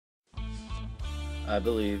I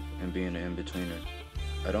believe in being an in-betweener.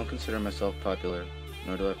 I don't consider myself popular,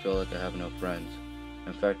 nor do I feel like I have no friends.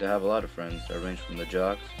 In fact, I have a lot of friends that range from the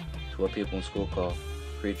jocks to what people in school call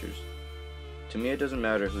creatures. To me, it doesn't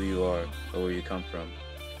matter who you are or where you come from.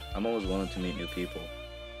 I'm always willing to meet new people.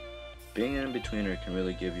 Being an in-betweener can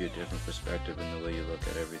really give you a different perspective in the way you look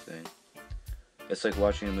at everything. It's like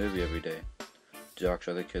watching a movie every day. Jocks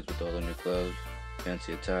are the kids with all the new clothes,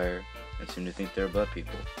 fancy attire, and seem to think they're above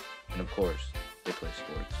people. And of course, they play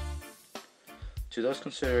sports. To those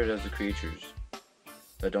considered as the creatures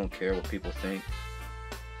that don't care what people think,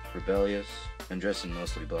 rebellious, and dressed in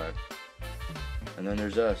mostly black. And then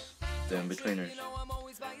there's us, the in-betweeners.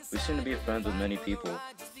 We seem to be friends with many people.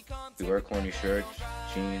 We wear corny shirts,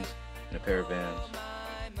 jeans, and a pair of Vans.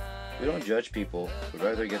 We don't judge people, but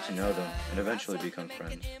rather get to know them and eventually become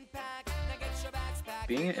friends.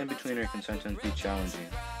 Being an in-betweener can sometimes be challenging,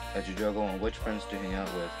 as you juggle on which friends to hang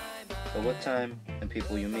out with. But with time and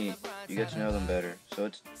people you meet, you get to know them better, so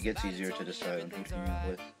it gets easier to decide on who to hang out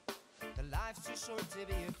with.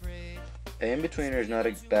 An in-betweener is not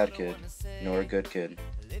a bad kid, nor a good kid.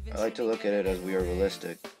 I like to look at it as we are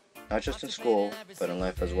realistic, not just in school, but in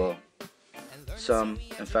life as well. Some,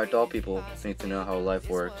 in fact all people, think to know how life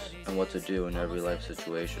works and what to do in every life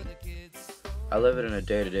situation. I live it in a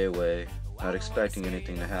day-to-day way, not expecting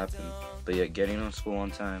anything to happen, but yet getting on school on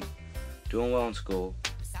time, doing well in school,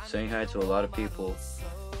 saying hi to a lot of people,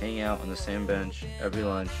 hanging out on the same bench every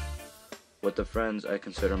lunch with the friends I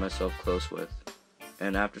consider myself close with,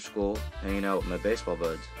 and after school, hanging out with my baseball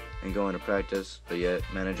buds and going to practice, but yet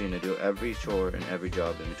managing to do every chore and every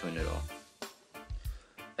job in between it all.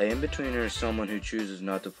 An in-betweener is someone who chooses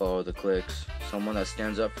not to follow the cliques, someone that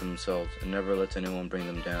stands up for themselves and never lets anyone bring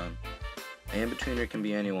them down. An in-betweener can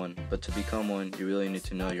be anyone, but to become one, you really need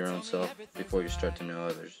to know your own self before you start to know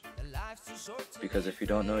others. Because if you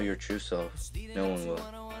don't know your true self, no one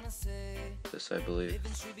will. This I believe.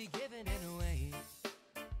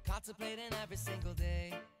 Contemplating every single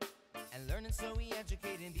day and learning, so we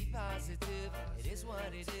educate and be positive. It is what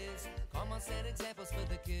it is. Come on, set examples for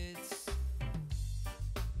the kids.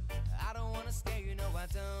 I don't wanna scare you, no I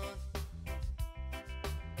don't.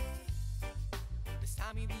 This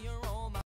time you be your own.